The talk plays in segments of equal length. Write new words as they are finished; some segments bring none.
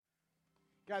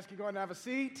Guys, can you go ahead and have a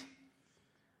seat?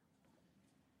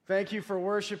 Thank you for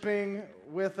worshiping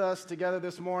with us together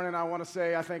this morning. I want to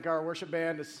say I think our worship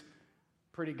band is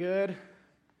pretty good.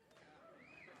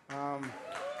 I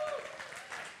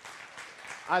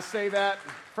say that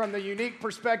from the unique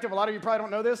perspective. A lot of you probably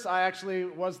don't know this. I actually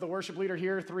was the worship leader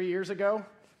here 3 years ago,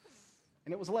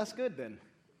 and it was less good then.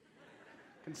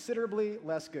 Considerably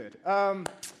less good.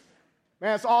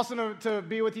 Man, it's awesome to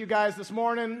be with you guys this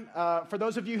morning. For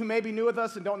those of you who may be new with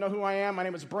us and don't know who I am, my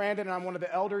name is Brandon, and I'm one of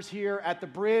the elders here at the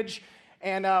Bridge.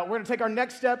 And we're going to take our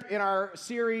next step in our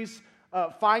series,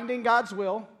 Finding God's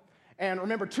Will. And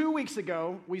remember, 2 weeks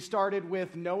ago, we started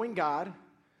with Knowing God.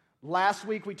 Last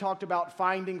week, we talked about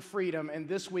finding freedom. And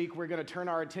this week, we're going to turn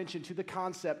our attention to the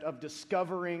concept of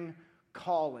discovering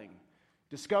calling.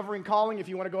 Discovering calling, if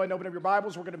you want to go ahead and open up your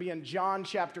Bibles, we're going to be in John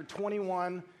chapter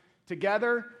 21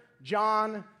 together.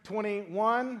 John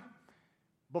 21.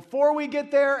 Before we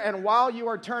get there, and while you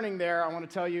are turning there, I want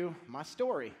to tell you my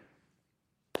story.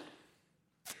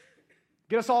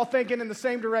 Get us all thinking in the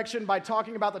same direction by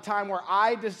talking about the time where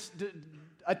I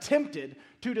attempted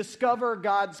to discover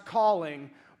God's calling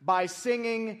by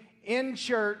singing in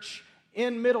church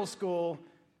in middle school,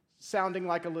 sounding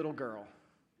like a little girl.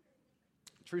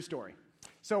 True story.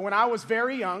 So when I was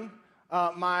very young,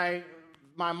 my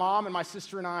mom and my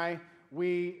sister and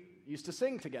we used to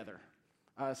sing together,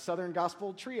 Southern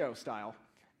Gospel Trio style.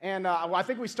 And I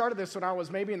think we started this when I was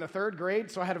maybe in the third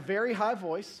grade, so I had a very high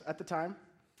voice at the time.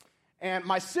 And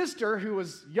my sister, who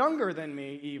was younger than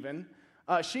me even,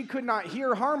 she could not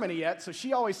hear harmony yet, so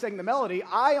she always sang the melody.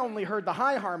 I only heard the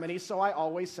high harmony, so I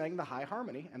always sang the high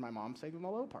harmony, and my mom sang the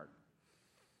low part.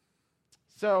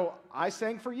 So I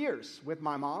sang for years with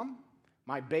my mom,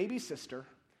 my baby sister,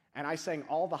 and I sang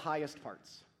all the highest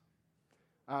parts.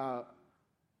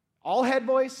 All head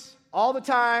voice, all the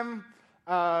time.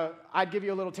 I'd give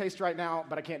you a little taste right now,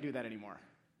 but I can't do that anymore.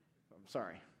 I'm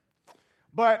sorry.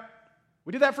 But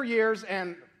we did that for years,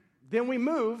 and then we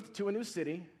moved to a new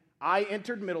city. I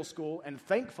entered middle school, and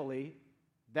thankfully,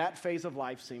 that phase of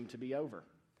life seemed to be over.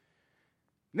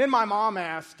 And then my mom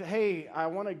asked, hey, I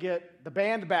want to get the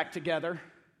band back together.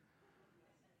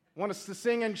 I want us to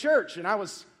sing in church. And I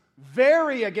was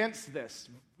very against this.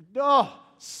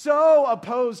 So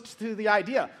opposed to the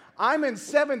idea. I'm in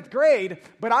 7th grade,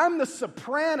 but I'm the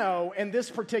soprano in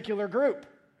this particular group.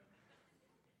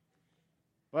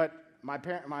 But my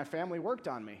family worked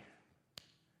on me.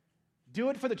 Do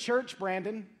it for the church,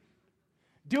 Brandon.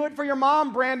 Do it for your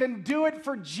mom, Brandon. Do it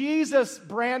for Jesus,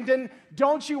 Brandon.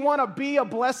 Don't you want to be a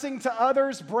blessing to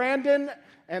others, Brandon?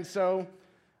 And so,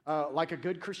 like a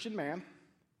good Christian man,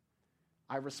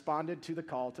 I responded to the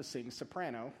call to sing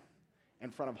soprano in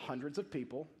front of hundreds of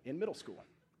people in middle school.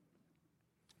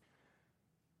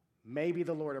 Maybe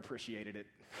the Lord appreciated it.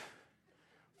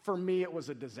 For me, it was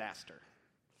a disaster.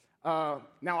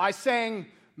 Now, I sang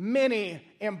many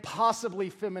impossibly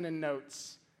feminine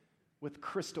notes with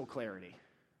crystal clarity.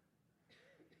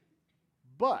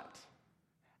 But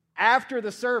after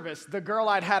the service, the girl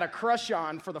I'd had a crush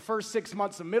on for the first 6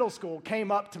 months of middle school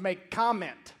came up to make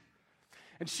comment.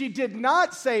 And she did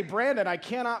not say, Brandon, I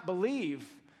cannot believe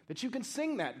that you can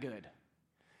sing that good.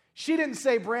 She didn't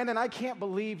say, Brandon, I can't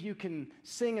believe you can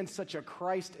sing in such a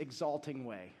Christ-exalting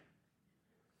way.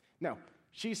 No,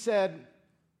 she said,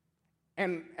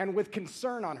 and with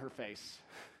concern on her face,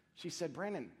 she said,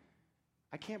 Brandon,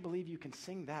 I can't believe you can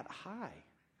sing that high.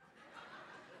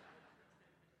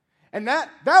 And that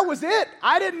was it.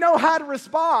 I didn't know how to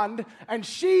respond, and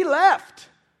she left.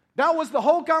 That was the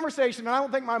whole conversation, and I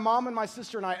don't think my mom and my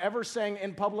sister and I ever sang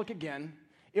in public again.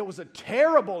 It was a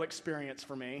terrible experience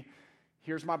for me.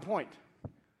 Here's my point.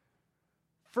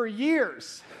 For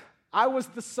years, I was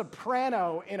the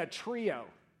soprano in a trio.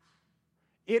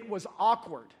 It was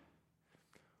awkward.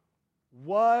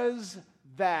 Was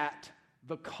that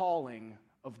the calling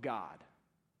of God?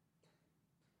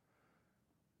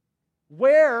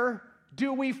 Where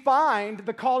do we find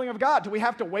the calling of God? Do we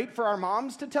have to wait for our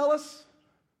moms to tell us?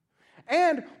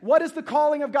 And what is the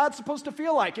calling of God supposed to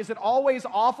feel like? Is it always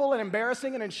awful and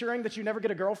embarrassing and ensuring that you never get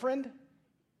a girlfriend?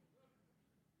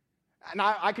 And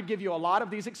I could give you a lot of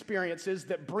these experiences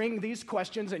that bring these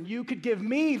questions, and you could give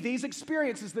me these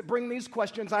experiences that bring these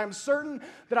questions. I am certain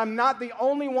that I'm not the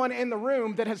only one in the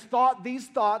room that has thought these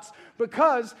thoughts,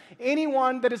 because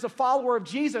anyone that is a follower of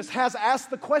Jesus has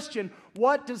asked the question,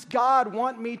 what does God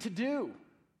want me to do?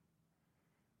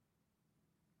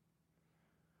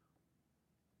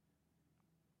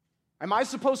 Am I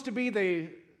supposed to be the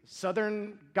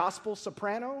Southern Gospel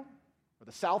soprano or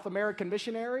the South American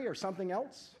missionary or something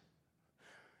else?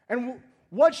 And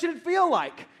what should it feel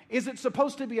like? Is it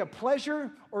supposed to be a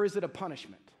pleasure or is it a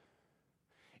punishment?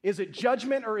 Is it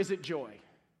judgment or is it joy?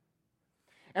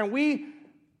 And we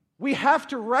have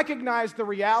to recognize the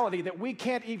reality that we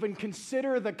can't even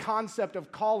consider the concept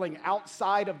of calling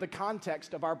outside of the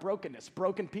context of our brokenness,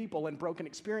 broken people and broken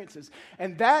experiences.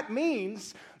 And that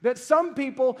means that some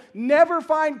people never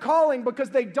find calling because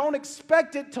they don't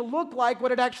expect it to look like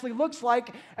what it actually looks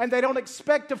like, and they don't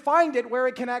expect to find it where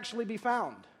it can actually be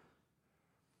found.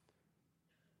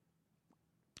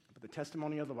 But the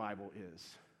testimony of the Bible is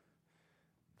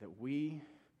that we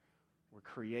were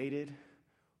created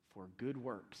for good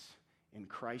works in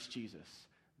Christ Jesus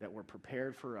that were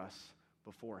prepared for us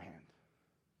beforehand.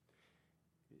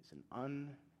 It is an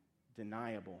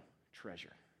undeniable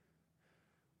treasure.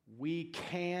 We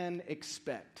can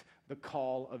expect the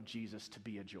call of Jesus to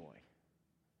be a joy.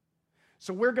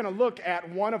 So we're going to look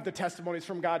at one of the testimonies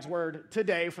from God's Word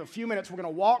today. For a few minutes, we're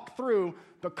going to walk through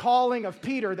the calling of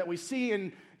Peter that we see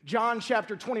in John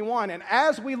chapter 21. And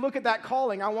as we look at that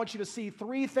calling, I want you to see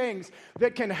three things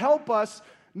that can help us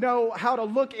know how to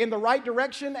look in the right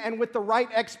direction and with the right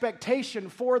expectation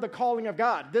for the calling of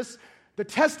God. The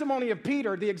testimony of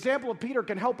Peter, the example of Peter,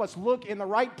 can help us look in the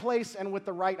right place and with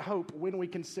the right hope when we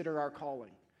consider our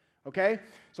calling. Okay?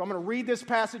 So I'm going to read this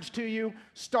passage to you,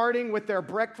 starting with their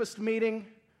breakfast meeting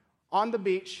on the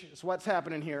beach. Is what's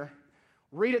happening here.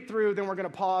 Read it through, then we're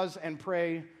going to pause and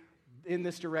pray in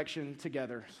this direction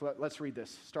together. So let's read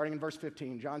this, starting in verse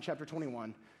 15, John chapter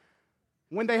 21.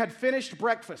 When they had finished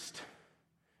breakfast,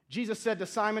 Jesus said to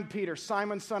Simon Peter,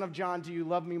 "Simon, son of John, do you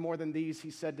love me more than these?"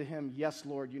 He said to him, "Yes,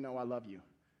 Lord, you know I love you."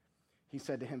 He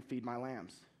said to him, "Feed my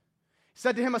lambs." He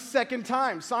said to him a second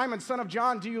time, "Simon, son of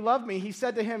John, do you love me?" He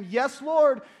said to him, "Yes,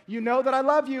 Lord, you know that I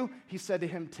love you." He said to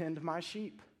him, "Tend my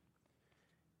sheep."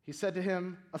 He said to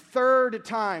him a third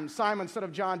time, "Simon, son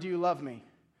of John, do you love me?"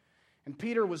 And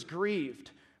Peter was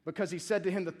grieved because he said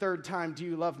to him the third time, "Do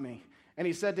you love me?" And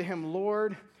he said to him,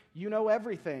 "Lord, you know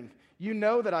everything. You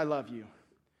know that I love you."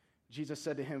 Jesus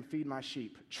said to him, "Feed my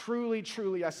sheep. Truly,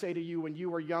 truly, I say to you, when you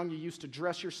were young, you used to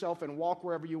dress yourself and walk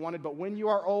wherever you wanted. But when you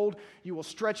are old, you will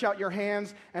stretch out your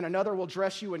hands, and another will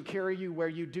dress you and carry you where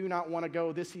you do not want to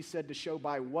go." This he said to show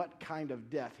by what kind of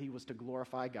death he was to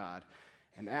glorify God.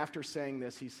 And after saying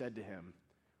this, he said to him,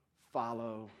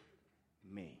 "Follow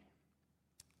me."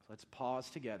 Let's pause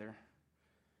together.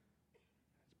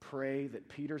 Pray that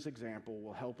Peter's example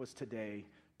will help us today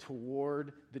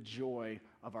toward the joy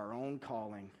of our own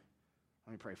calling.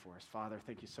 Let me pray for us. Father,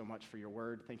 thank you so much for your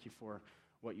word. Thank you for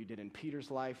what you did in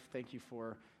Peter's life. Thank you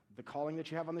for the calling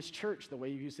that you have on this church, the way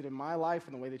you used it in my life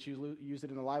and the way that you used it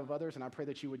in the life of others. And I pray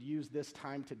that you would use this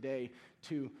time today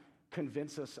to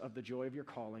convince us of the joy of your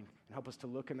calling and help us to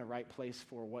look in the right place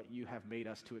for what you have made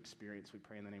us to experience. We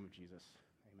pray in the name of Jesus.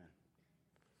 Amen.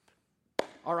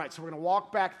 All right, so we're going to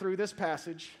walk back through this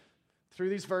passage, through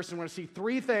these verses, and we're going to see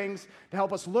three things to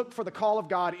help us look for the call of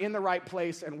God in the right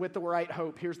place and with the right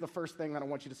hope. Here's the first thing that I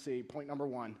want you to see. Point number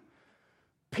one.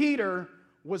 Peter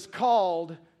was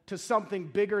called to something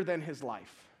bigger than his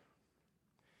life.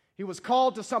 He was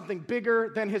called to something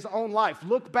bigger than his own life.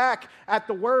 Look back at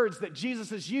the words that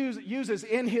Jesus uses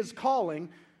in his calling.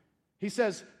 He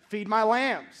says, "Feed my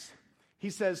lambs."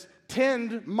 He says,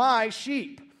 "Tend my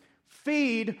sheep."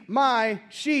 Feed my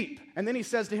sheep. And then he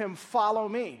says to him, "Follow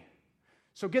me."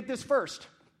 So get this first.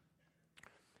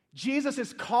 Jesus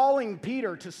is calling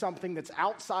Peter to something that's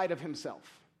outside of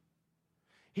himself.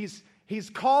 He's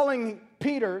calling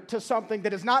Peter to something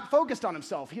that is not focused on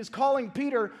himself. He's calling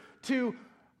Peter to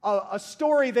a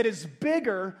story that is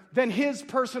bigger than his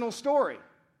personal story.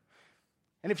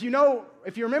 And if you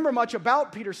remember much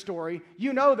about Peter's story,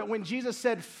 you know that when Jesus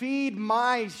said, "Feed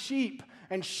my sheep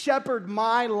and shepherd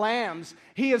my lambs,"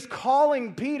 he is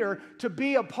calling Peter to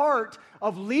be a part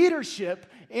of leadership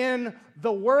in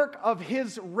the work of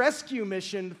his rescue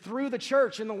mission through the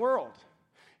church in the world.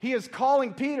 He is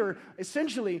calling Peter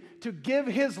essentially to give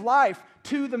his life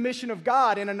to the mission of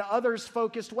God in an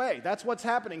others-focused way. That's what's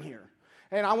happening here.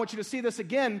 And I want you to see this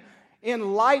again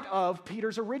in light of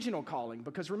Peter's original calling.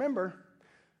 Because remember,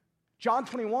 John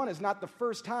 21 is not the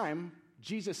first time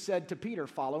Jesus said to Peter,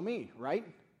 "Follow me," right?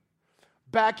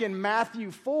 Back in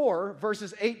Matthew 4,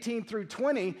 verses 18 through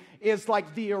 20, is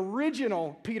like the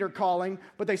original Peter calling,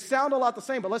 but they sound a lot the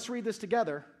same. But let's read this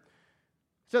together.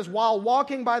 It says, "While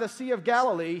walking by the Sea of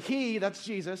Galilee, he," that's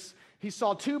Jesus, "he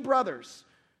saw two brothers,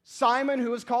 Simon,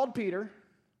 who is called Peter,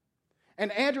 and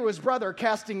Andrew, his brother,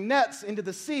 casting nets into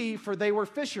the sea, for they were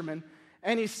fishermen.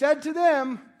 And he said to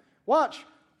them," watch,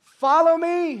 "Follow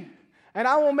me, and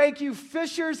I will make you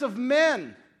fishers of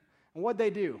men." And what'd they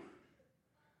do?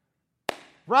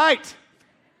 Right.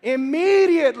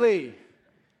 Immediately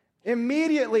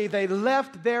they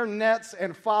left their nets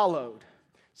and followed.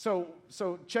 So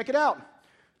check it out.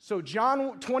 So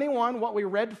John 21, what we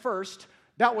read first,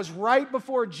 that was right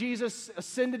before Jesus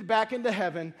ascended back into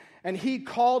heaven, and he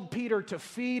called Peter to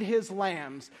feed his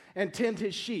lambs and tend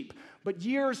his sheep. But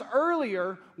years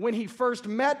earlier, when he first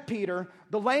met Peter,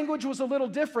 the language was a little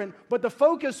different, but the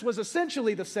focus was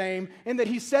essentially the same in that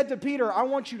he said to Peter, I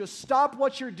want you to stop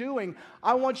what you're doing.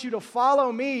 I want you to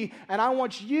follow me, and I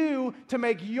want you to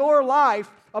make your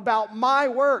life about my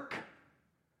work.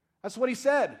 That's what he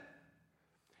said.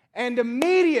 And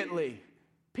immediately,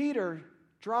 Peter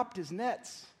dropped his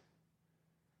nets.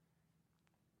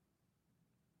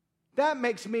 That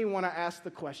makes me want to ask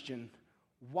the question,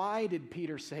 why did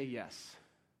Peter say yes?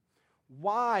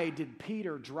 Why did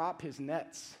Peter drop his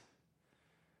nets?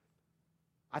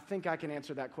 I think I can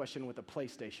answer that question with a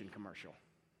PlayStation commercial.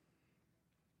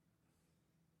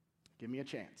 Give me a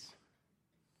chance.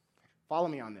 Follow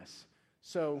me on this.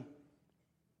 So,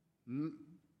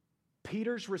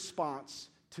 Peter's response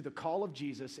to the call of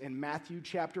Jesus in Matthew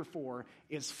chapter 4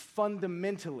 is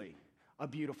fundamentally a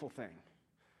beautiful thing.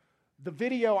 The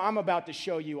video I'm about to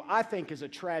show you, I think, is a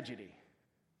tragedy.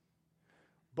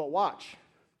 But watch.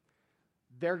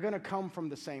 They're going to come from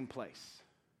the same place.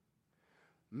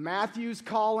 Matthew's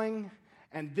calling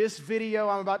and this video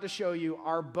I'm about to show you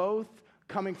are both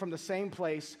coming from the same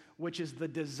place, which is the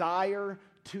desire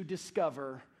to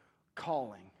discover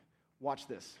calling. Watch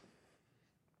this.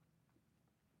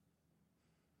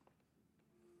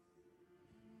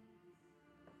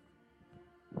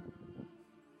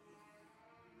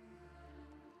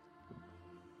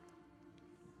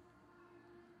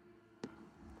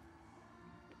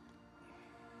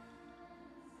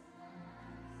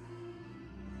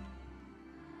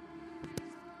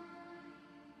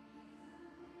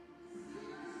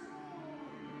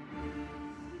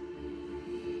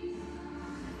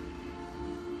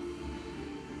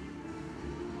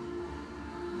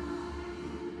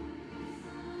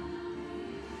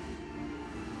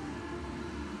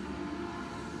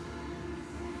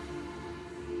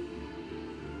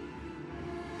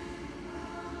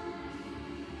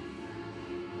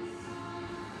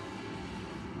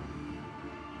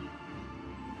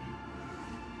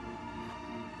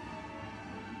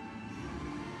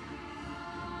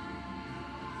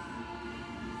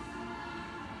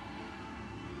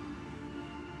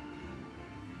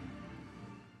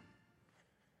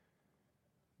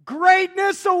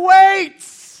 Greatness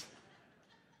awaits.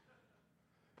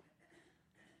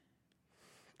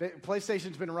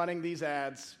 PlayStation's been running these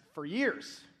ads for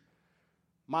years.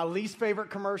 My least favorite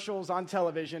commercials on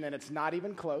television, and it's not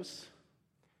even close.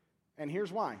 And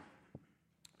here's why.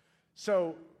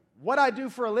 So, what I do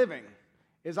for a living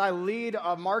is I lead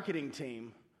a marketing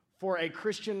team for a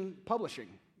Christian publishing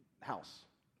house.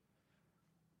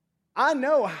 I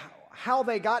know how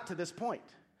they got to this point.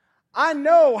 I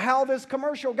know how this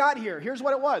commercial got here. Here's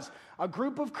what it was. A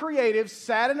group of creatives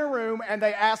sat in a room and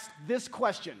they asked this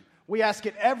question. We ask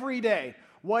it every day.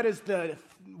 What is the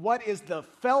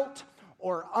felt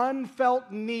or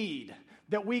unfelt need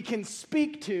that we can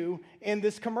speak to in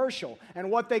this commercial?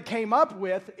 And what they came up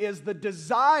with is the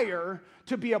desire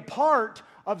to be a part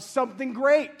of something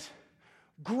great.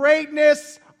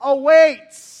 Greatness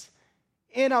awaits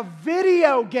in a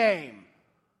video game.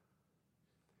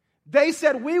 They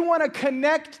said, we want to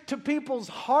connect to people's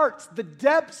hearts, the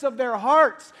depths of their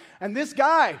hearts. And this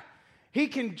guy, he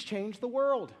can change the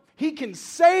world. He can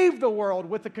save the world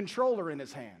with a controller in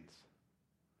his hands.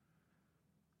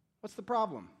 What's the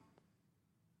problem?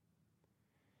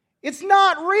 It's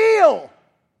not real.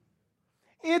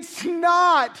 It's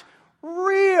not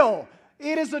real.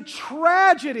 It is a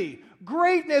tragedy.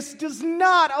 Greatness does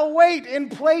not await in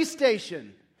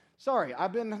PlayStation. Sorry,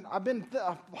 I've been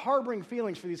harboring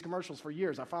feelings for these commercials for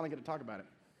years. I finally get to talk about it.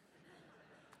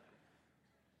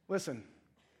 Listen,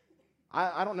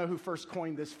 I don't know who first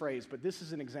coined this phrase, but this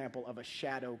is an example of a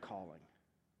shadow calling.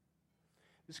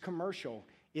 This commercial,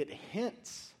 it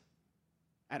hints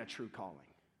at a true calling.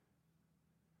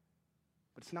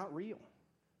 But it's not real.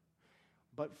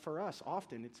 But for us,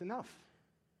 often, it's enough.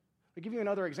 I'll give you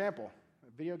another example.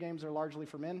 Video games are largely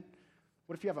for men.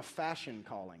 What if you have a fashion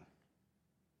calling?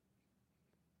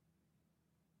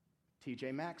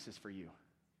 TJ Maxx is for you.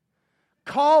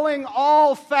 Calling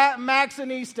all fat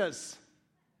Maxinistas.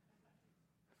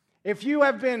 If you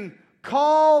have been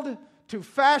called to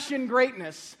fashion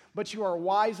greatness, but you are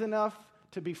wise enough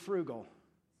to be frugal,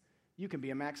 you can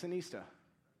be a Maxinista.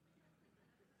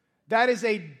 That is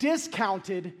a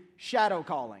discounted shadow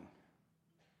calling.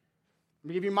 Let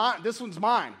me give you mine. This one's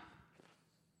mine.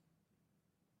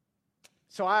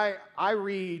 So I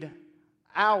read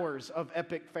hours of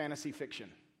epic fantasy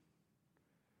fiction.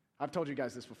 I've told you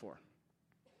guys this before.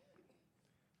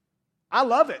 I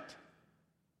love it.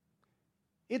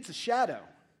 It's a shadow.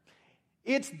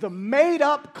 It's the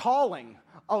made-up calling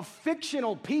of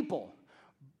fictional people.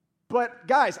 But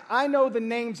guys, I know the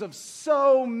names of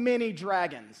so many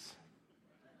dragons.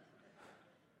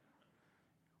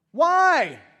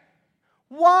 Why?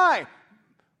 Why?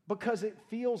 Because it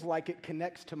feels like it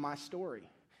connects to my story.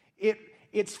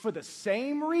 It's for the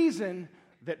same reason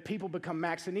that people become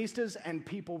Maxinistas and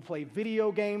people play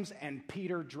video games and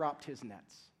Peter dropped his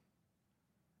nets.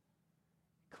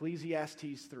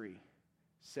 Ecclesiastes 3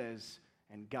 says,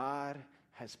 and God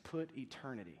has put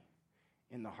eternity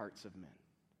in the hearts of men.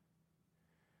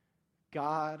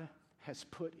 God has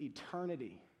put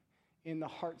eternity in the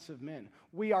hearts of men.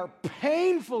 We are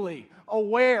painfully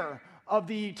aware of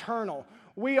the eternal.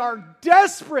 We are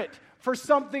desperate for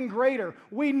something greater.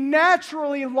 We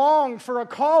naturally long for a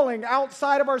calling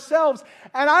outside of ourselves.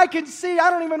 And I can see, I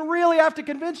don't even really have to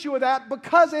convince you of that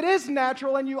because it is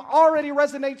natural and you already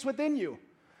resonates within you.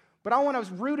 But I want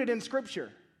to root it in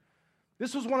Scripture.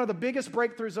 This was one of the biggest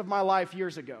breakthroughs of my life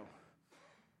years ago.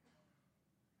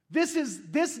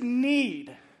 This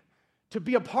need to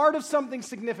be a part of something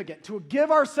significant, to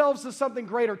give ourselves to something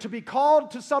greater, to be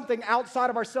called to something outside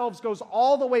of ourselves goes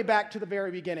all the way back to the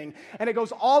very beginning. And it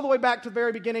goes all the way back to the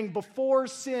very beginning before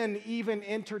sin even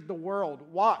entered the world.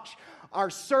 Watch. Our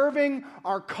serving,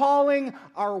 our calling,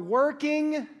 our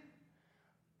working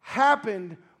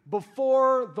happened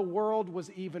before the world was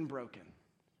even broken.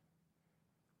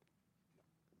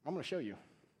 I'm going to show you,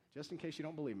 just in case you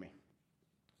don't believe me.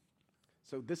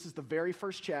 So this is the very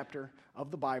first chapter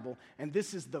of the Bible, and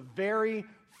this is the very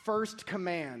first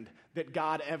command that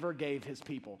God ever gave his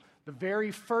people. The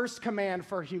very first command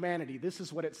for humanity. This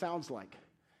is what it sounds like.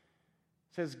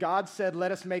 It says, God said,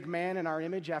 let us make man in our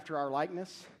image after our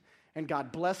likeness. And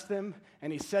God blessed them,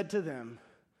 and he said to them,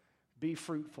 be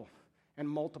fruitful and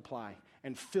multiply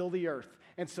and fill the earth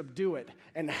and subdue it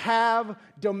and have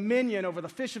dominion over the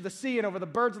fish of the sea and over the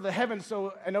birds of the heavens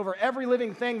and over every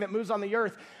living thing that moves on the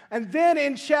earth. And then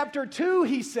in chapter 2,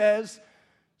 he says,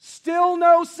 still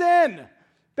no sin.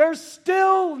 There's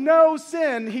still no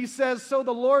sin. He says, so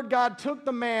the Lord God took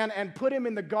the man and put him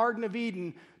in the Garden of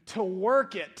Eden to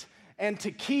work it and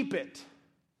to keep it.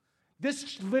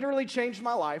 This literally changed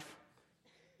my life.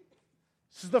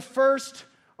 This is the first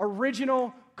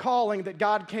original calling that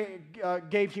God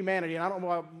gave humanity. And I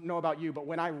don't know about you, but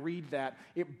when I read that,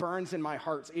 it burns in my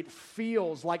heart. It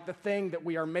feels like the thing that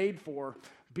we are made for.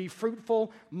 Be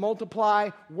fruitful,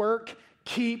 multiply, work,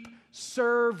 keep,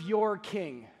 serve your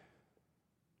king.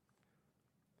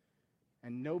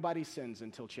 And nobody sins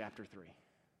until chapter 3.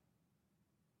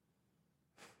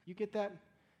 You get that?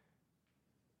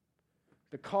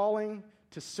 The calling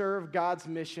to serve God's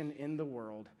mission in the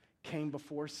world came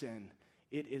before sin.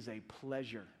 It is a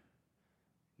pleasure,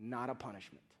 not a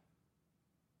punishment.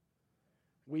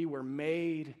 We were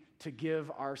made to give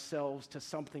ourselves to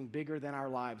something bigger than our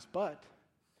lives, but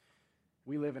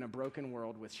we live in a broken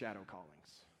world with shadow callings.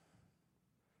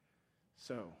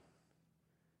 So,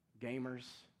 gamers,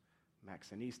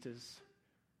 Maxinistas,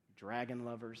 dragon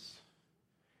lovers,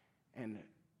 and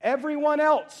everyone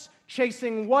else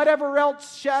chasing whatever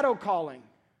else shadow calling,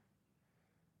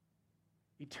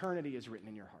 eternity is written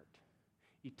in your heart.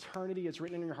 Eternity is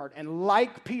written in your heart. And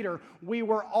like Peter, we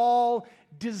were all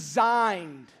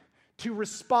designed to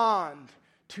respond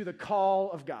to the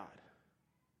call of God.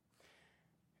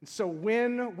 And so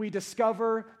when we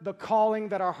discover the calling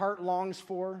that our heart longs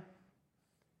for,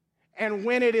 and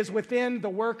when it is within the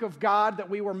work of God that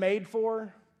we were made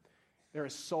for, there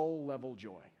is soul-level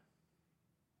joy.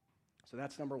 So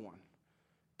that's number one.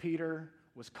 Peter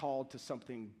was called to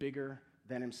something bigger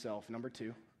than himself. Number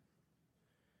two.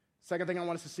 Second thing I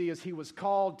want us to see is he was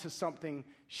called to something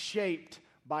shaped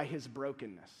by his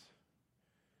brokenness.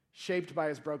 Shaped by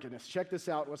his brokenness. Check this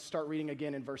out. Let's start reading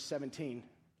again in verse 17.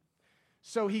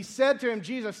 So he said to him,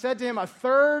 Jesus said to him a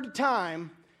third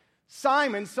time,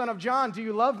 Simon, son of John, do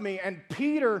you love me? And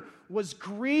Peter was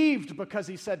grieved because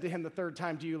he said to him the third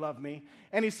time, do you love me?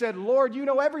 And he said, Lord, you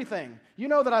know everything. You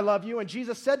know that I love you. And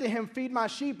Jesus said to him, feed my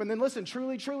sheep. And then listen,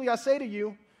 truly, truly, I say to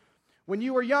you, when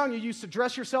you were young, you used to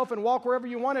dress yourself and walk wherever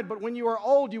you wanted. But when you are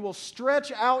old, you will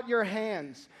stretch out your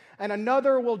hands, and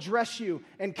another will dress you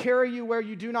and carry you where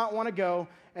you do not want to go.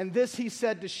 And this he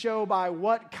said to show by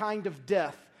what kind of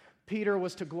death Peter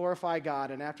was to glorify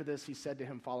God. And after this, he said to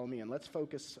him, follow me. And let's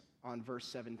focus on verse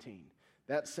 17.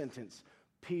 That sentence,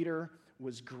 Peter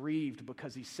was grieved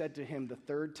because he said to him the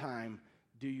third time,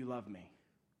 do you love me?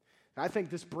 I think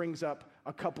this brings up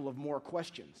a couple of more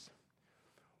questions.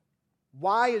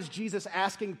 Why is Jesus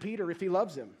asking Peter if he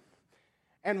loves him?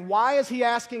 And why is he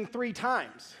asking 3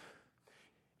 times?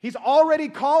 He's already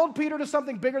called Peter to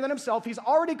something bigger than himself. He's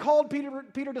already called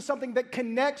Peter to something that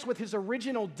connects with his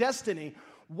original destiny.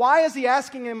 Why is he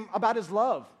asking him about his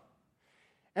love?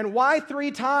 And why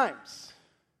 3 times?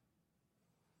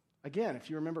 Again, if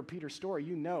you remember Peter's story,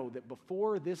 you know that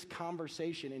before this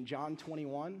conversation in John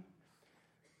 21,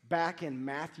 back in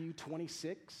Matthew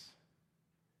 26,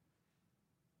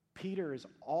 Peter has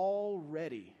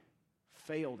already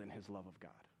failed in his love of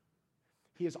God.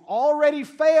 He has already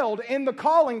failed in the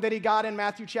calling that he got in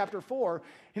Matthew chapter 4,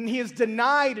 and he has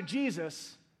denied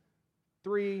Jesus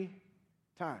 3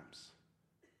 times.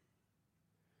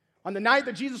 On the night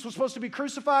that Jesus was supposed to be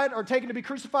crucified or taken to be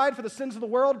crucified for the sins of the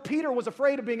world, Peter was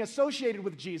afraid of being associated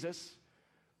with Jesus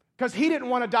because he didn't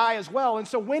want to die as well. And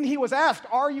so when he was asked,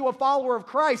 "Are you a follower of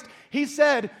Christ?" he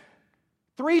said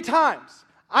 3 times,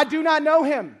 "I do not know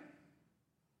him."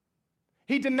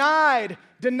 He denied,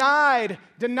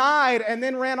 and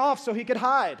then ran off so he could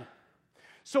hide.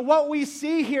 So what we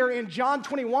see here in John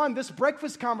 21, this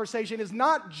breakfast conversation, is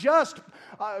not just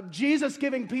Jesus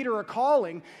giving Peter a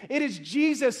calling. It is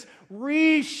Jesus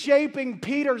reshaping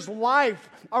Peter's life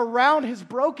around his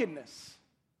brokenness.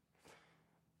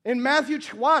 In Matthew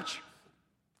 4,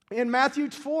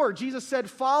 Jesus said,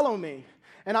 "Follow me,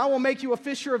 and I will make you a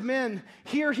fisher of men."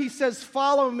 Here he says,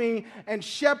 "Follow me and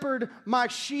shepherd my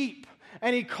sheep."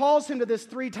 And he calls him to this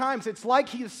 3 times. It's like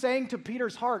he is saying to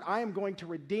Peter's heart, "I am going to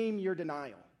redeem your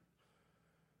denial."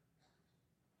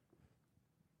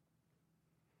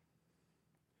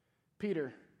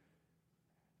 Peter,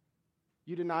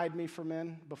 you denied me for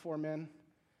men, before men.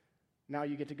 Now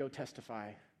you get to go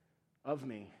testify of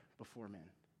me before men.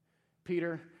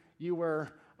 Peter, you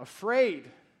were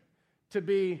afraid to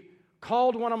be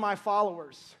called one of my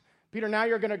followers. Peter, now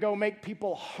you're going to go make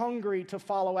people hungry to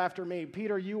follow after me.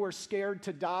 Peter, you were scared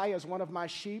to die as one of my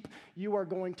sheep. You are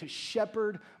going to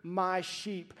shepherd my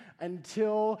sheep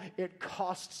until it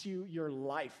costs you your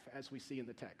life, as we see in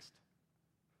the text.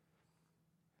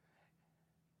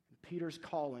 Peter's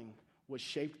calling was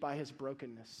shaped by his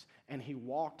brokenness, and he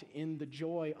walked in the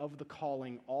joy of the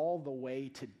calling all the way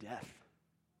to death.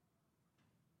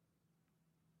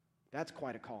 That's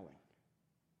quite a calling.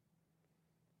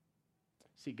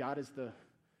 See, God is the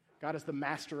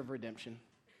master of redemption.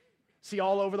 See,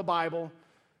 all over the Bible,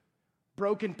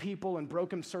 broken people and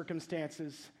broken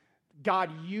circumstances,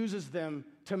 God uses them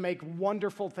to make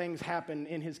wonderful things happen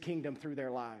in his kingdom through their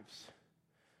lives.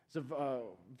 There's a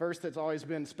verse that's always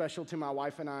been special to my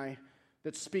wife and I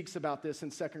that speaks about this in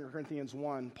 2 Corinthians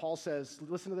 1. Paul says,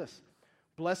 listen to this,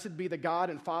 "Blessed be the God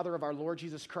and Father of our Lord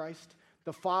Jesus Christ,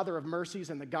 the Father of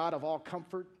mercies and the God of all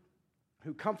comfort,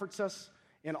 who comforts us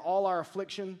in all our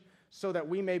affliction, so that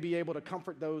we may be able to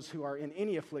comfort those who are in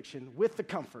any affliction with the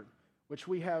comfort which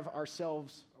we have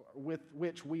ourselves, with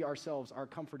which we ourselves are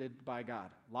comforted by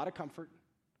God." A lot of comfort.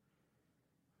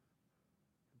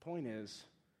 The point is,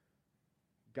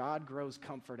 God grows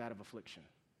comfort out of affliction.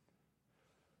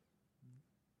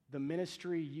 The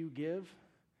ministry you give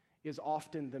is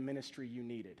often the ministry you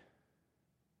needed.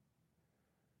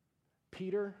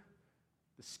 Peter,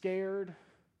 the scared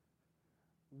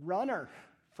runner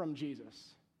from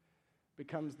Jesus,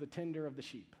 becomes the tender of the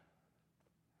sheep.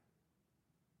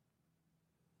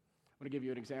 I'm going to give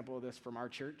you an example of this from our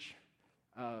church.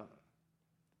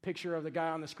 Picture of the guy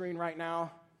on the screen right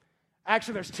now.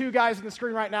 Actually, there's 2 guys on the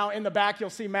screen right now. In the back,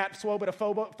 you'll see Matt Swoboda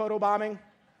photo bombing.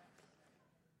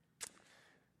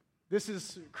 This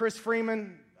is Chris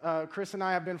Freeman. Chris and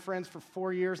I have been friends for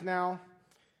 4 years now.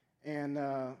 And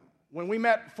when we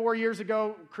met 4 years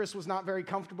ago, Chris was not very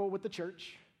comfortable with the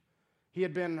church. He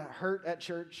had been hurt at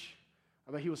church,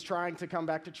 but he was trying to come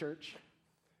back to church.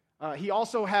 He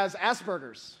also has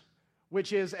Asperger's,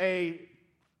 which is a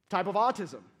type of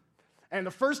autism. And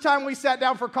the first time we sat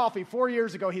down for coffee 4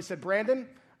 years ago, he said, "Brandon,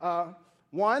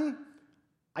 1,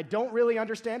 I don't really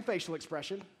understand facial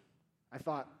expression." I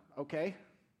thought, okay.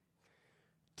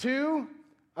 2,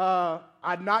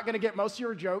 I'm not going to get most of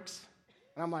your jokes.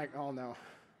 And I'm like, oh no.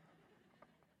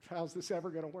 How's this ever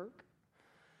going to work?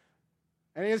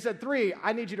 And he said, 3,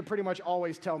 I need you to pretty much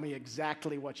always tell me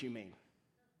exactly what you mean.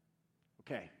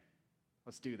 Okay,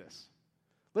 let's do this.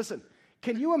 Listen,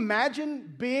 can you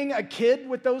imagine being a kid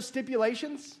with those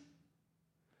stipulations?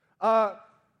 I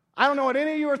don't know what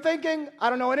any of you are thinking. I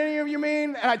don't know what any of you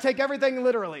mean, and I take everything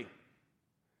literally.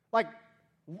 Like,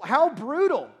 how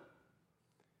brutal.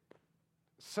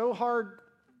 So hard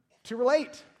to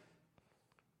relate.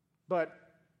 But,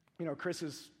 Chris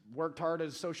has worked hard at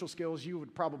his social skills. You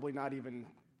would probably not even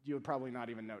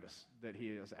notice that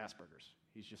he has Asperger's.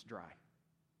 He's just dry.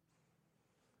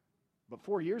 But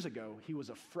 4 years ago, he was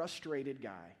a frustrated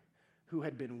guy who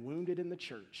had been wounded in the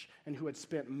church and who had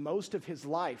spent most of his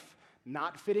life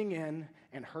not fitting in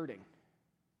and hurting.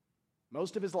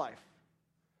 Most of his life.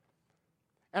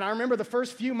 And I remember the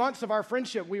first few months of our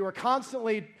friendship, we were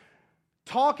constantly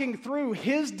talking through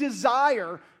his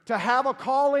desire to have a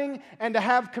calling and to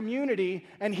have community,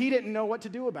 and he didn't know what to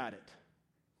do about it.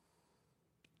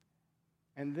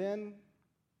 And then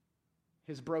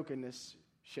his brokenness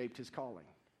shaped his calling.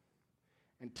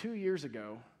 And 2 years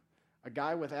ago, a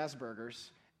guy with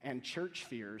Asperger's and church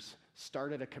fears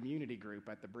started a community group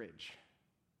at the Bridge.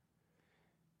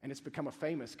 And it's become a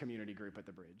famous community group at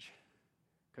the Bridge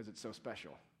because it's so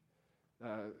special.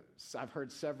 I've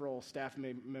heard several staff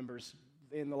members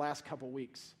in the last couple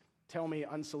weeks tell me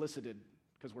unsolicited,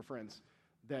 because we're friends,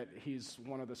 that he's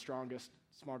one of the strongest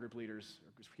small group leaders,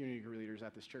 community group leaders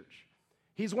at this church.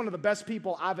 He's one of the best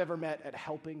people I've ever met at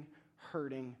helping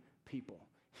hurting people.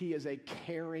 He is a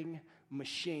caring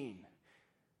machine.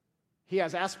 He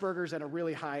has Asperger's and a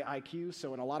really high IQ,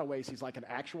 so in a lot of ways he's like an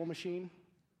actual machine.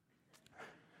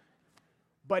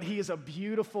 But he is a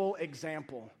beautiful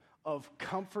example of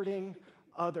comforting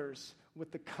others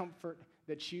with the comfort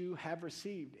that you have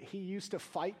received. He used to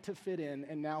fight to fit in,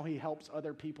 and now he helps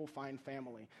other people find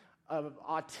family. An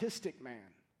autistic man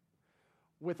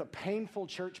with a painful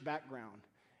church background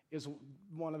is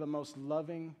one of the most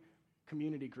loving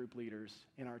community group leaders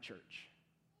in our church.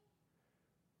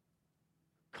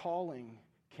 Calling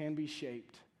can be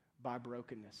shaped by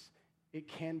brokenness. It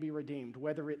can be redeemed.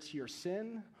 Whether it's your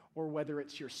sin or whether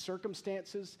it's your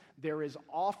circumstances, there is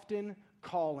often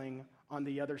calling on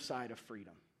the other side of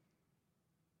freedom.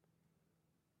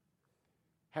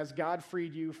 Has God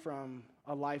freed you from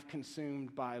a life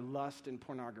consumed by lust and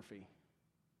pornography?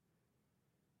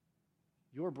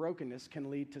 Your brokenness can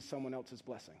lead to someone else's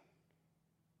blessing.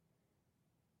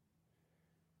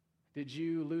 Did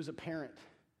you lose a parent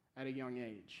at a young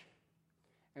age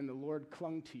and the Lord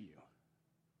clung to you?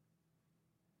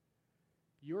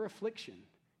 Your affliction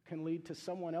can lead to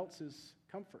someone else's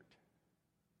comfort.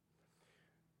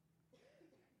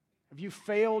 Have you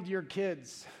failed your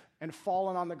kids and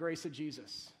fallen on the grace of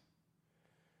Jesus?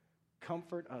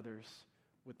 Comfort others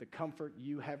with the comfort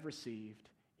you have received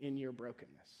in your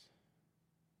brokenness.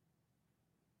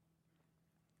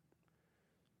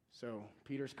 So,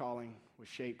 Peter's calling was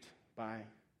shaped by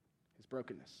his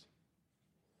brokenness.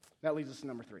 That leads us to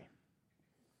number 3.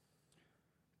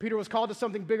 Peter was called to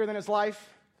something bigger than his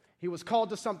life. He was called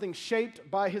to something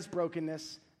shaped by his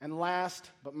brokenness. And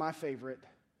last, but my favorite,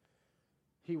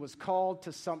 he was called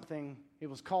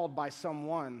by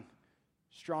someone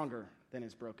stronger than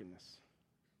his brokenness.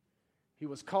 He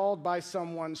was called by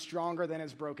someone stronger than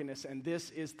his brokenness, and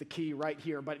this is the key right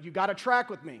here. But you got to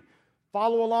track with me.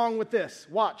 Follow along with this.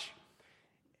 Watch.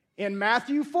 In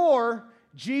Matthew 4,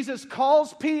 Jesus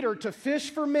calls Peter to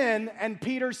fish for men, and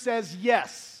Peter says,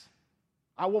 yes,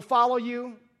 I will follow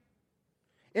you.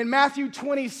 In Matthew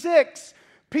 26,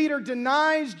 Peter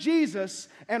denies Jesus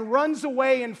and runs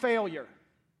away in failure.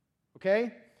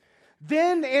 Okay?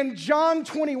 Then in John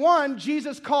 21,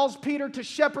 Jesus calls Peter to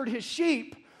shepherd his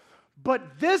sheep,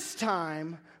 but this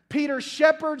time, Peter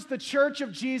shepherds the church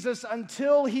of Jesus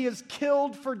until he is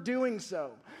killed for doing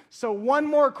so. So one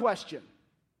more question.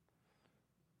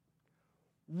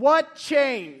 What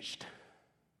changed?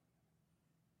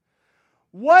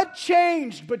 What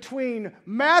changed between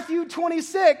Matthew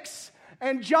 26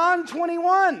 and John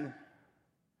 21?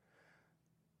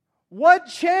 What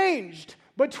changed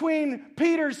between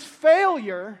Peter's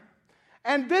failure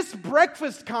and this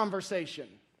breakfast conversation?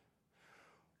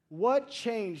 What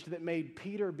changed that made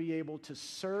Peter be able to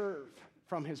serve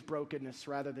from his brokenness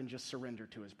rather than just surrender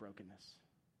to his brokenness?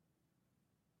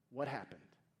 What happened?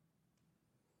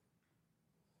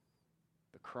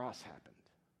 The cross happened.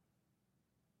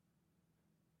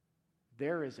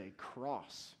 There is a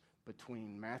cross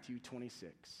between Matthew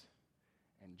 26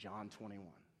 and John 21.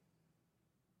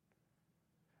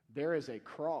 There is a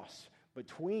cross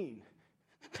between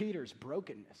Peter's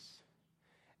brokenness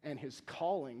and his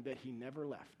calling that he never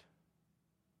left.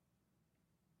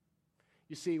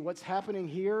 You see, what's happening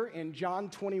here in John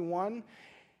 21,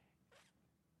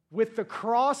 with the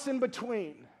cross in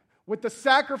between, with the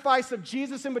sacrifice of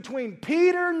Jesus in between,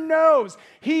 Peter knows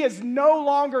he is no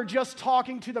longer just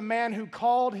talking to the man who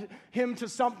called him to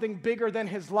something bigger than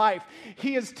his life.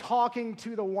 He is talking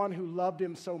to the one who loved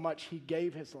him so much he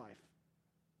gave his life.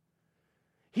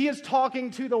 He is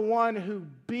talking to the one who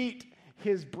beat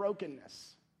his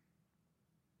brokenness.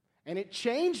 And it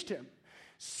changed him.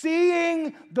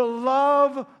 Seeing the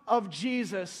love of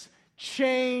Jesus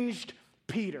changed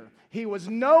Peter. He was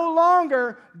no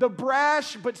longer the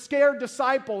brash but scared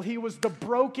disciple. He was the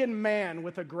broken man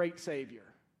with a great Savior.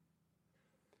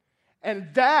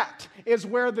 And that is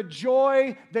where the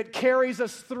joy that carries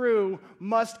us through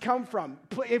must come from.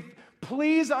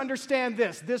 Please understand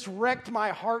this. This wrecked my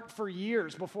heart for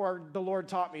years before the Lord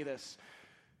taught me this.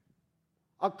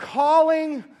 A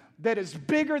calling that is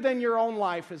bigger than your own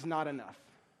life is not enough.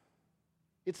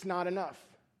 It's not enough.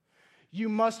 You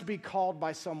must be called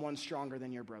by someone stronger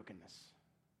than your brokenness.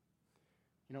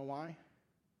 You know why?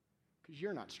 Because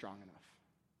you're not strong enough.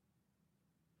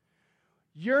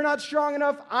 You're not strong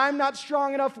enough. I'm not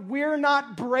strong enough. We're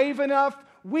not brave enough.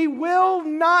 We will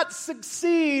not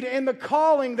succeed in the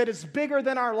calling that is bigger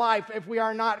than our life if we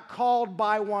are not called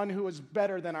by one who is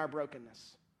better than our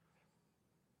brokenness.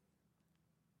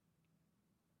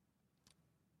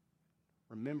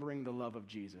 Remembering the love of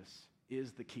Jesus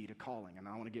is the key to calling. And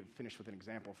I want to get finished with an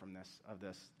example of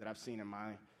this that I've seen in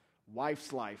my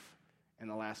wife's life in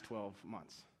the last 12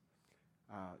 months.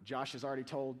 Josh has already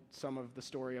told some of the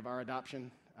story of our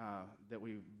adoption that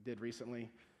we did recently,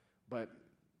 but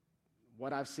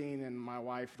what I've seen in my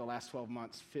wife the last 12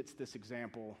 months fits this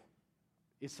example.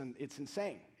 It's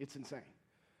insane. It's insane.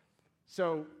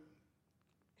 So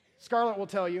Scarlett will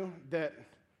tell you that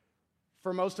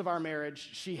for most of our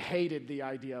marriage, she hated the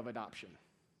idea of adoption.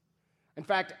 In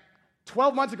fact,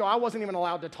 12 months ago, I wasn't even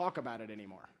allowed to talk about it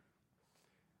anymore.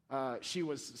 She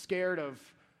was scared of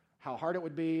how hard it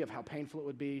would be, of how painful it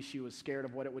would be. She was scared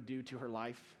of what it would do to her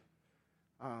life.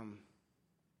 And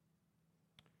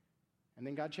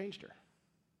then God changed her.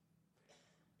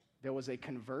 There was a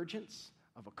convergence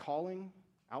of a calling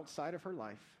outside of her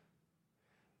life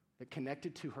that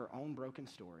connected to her own broken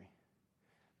story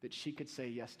that she could say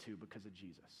yes to because of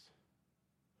Jesus.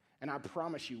 And I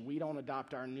promise you, we don't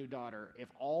adopt our new daughter if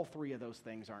all three of those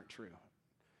things aren't true.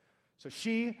 So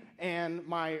she and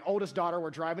my oldest daughter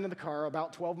were driving in the car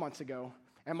about 12 months ago,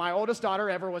 and my oldest daughter,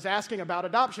 Ever, was asking about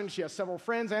adoption. She has several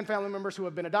friends and family members who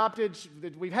have been adopted.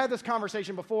 We've had this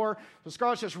conversation before, so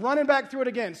Scarlett's just running back through it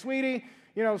again. Sweetie,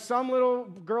 some little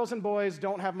girls and boys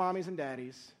don't have mommies and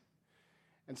daddies.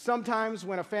 And sometimes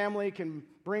when a family can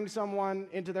bring someone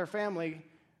into their family,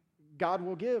 God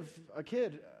will give a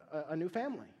kid a new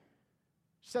family.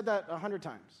 She said that 100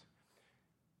 times.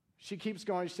 She keeps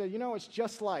going. She said, it's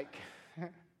just like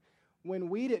when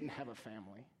we didn't have a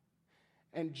family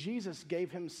and Jesus gave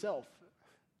himself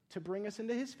to bring us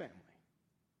into his family.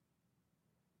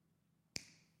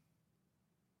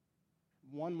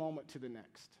 One moment to the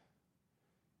next.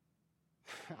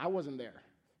 I wasn't there.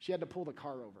 She had to pull the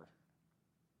car over.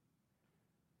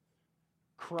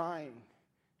 Crying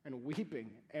and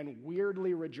weeping and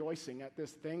weirdly rejoicing at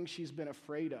this thing she's been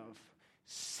afraid of,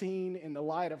 seen in the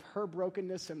light of her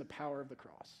brokenness and the power of the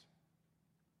cross.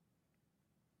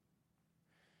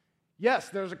 Yes,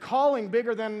 there's a calling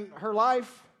bigger than her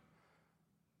life,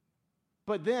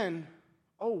 but then,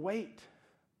 oh wait,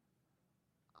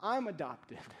 I'm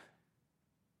adopted.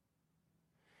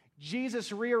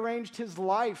 Jesus rearranged his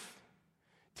life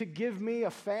to give me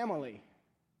a family.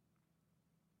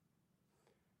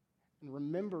 And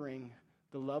remembering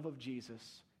the love of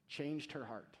Jesus changed her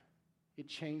heart. It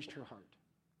changed her heart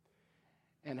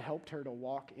and helped her to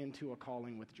walk into a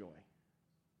calling with joy.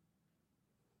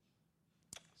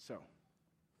 So,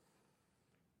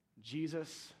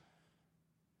 Jesus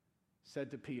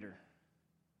said to Peter,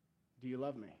 "Do you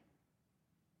love me?"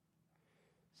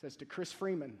 Says to Chris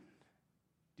Freeman,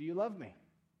 "Do you love me?"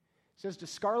 Says to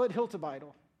Scarlett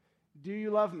Hiltebeitel, "Do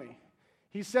you love me?"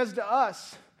 He says to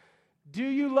us, "Do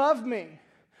you love me?"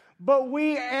 But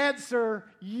we answer,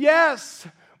 "Yes,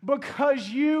 because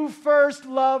you first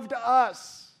loved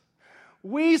us."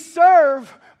 We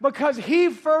serve because he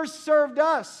first served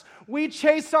us. We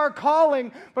chase our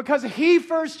calling because he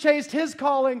first chased his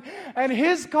calling, and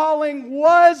his calling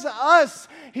was us.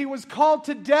 He was called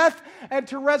to death and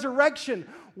to resurrection.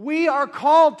 We are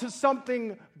called to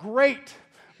something great,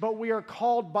 but we are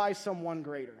called by someone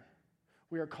greater.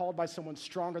 We are called by someone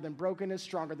stronger than brokenness,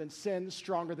 stronger than sin,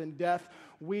 stronger than death.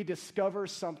 We discover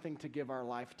something to give our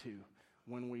life to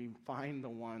when we find the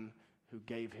one who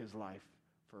gave his life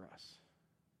for us.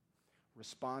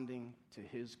 Responding to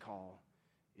his call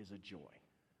is a joy.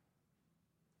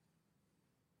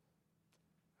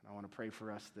 And I want to pray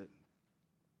for us that,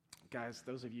 guys,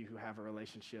 those of you who have a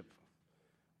relationship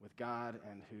with God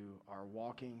and who are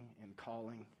walking in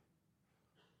calling,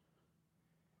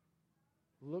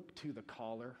 look to the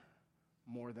caller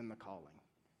more than the calling.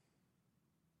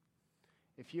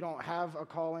 If you don't have a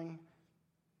calling,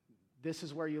 this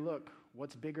is where you look.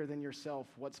 What's bigger than yourself?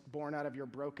 What's born out of your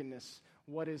brokenness?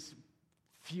 What is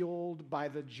fueled by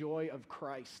the joy of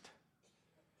Christ?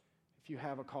 If you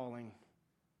have a calling,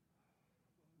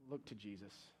 look to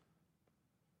Jesus.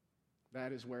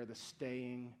 That is where the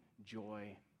staying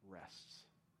joy rests.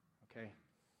 Okay?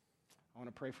 I want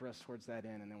to pray for us towards that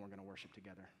end, and then we're going to worship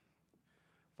together.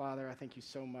 Father, I thank you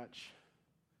so much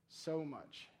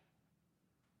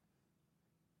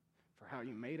for how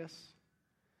you made us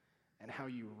and how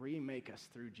you remake us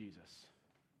through Jesus.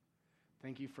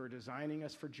 Thank you for designing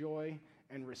us for joy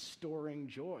and restoring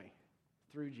joy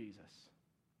through Jesus.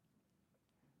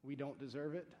 We don't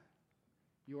deserve it.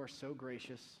 You are so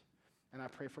gracious. And I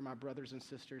pray for my brothers and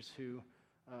sisters who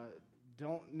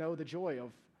don't know the joy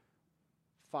of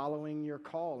following your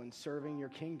call and serving your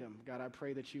kingdom. God, I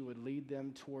pray that you would lead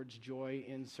them towards joy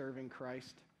in serving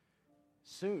Christ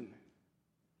soon.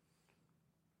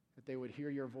 That they would hear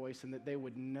your voice and that they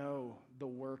would know the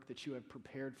work that you have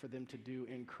prepared for them to do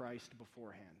in Christ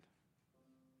beforehand.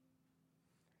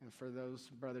 And for those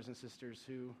brothers and sisters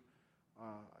who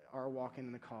are walking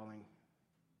in the calling,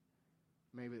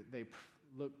 maybe they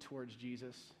look towards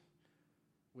Jesus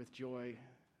with joy,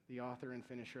 the author and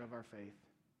finisher of our faith.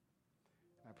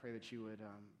 I pray that you would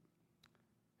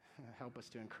help us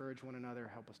to encourage one another,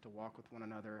 help us to walk with one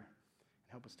another, and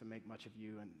help us to make much of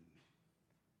you. And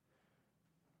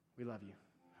we love you.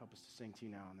 Help us to sing to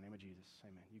you now in the name of Jesus.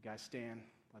 Amen. You guys stand.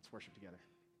 Let's worship together.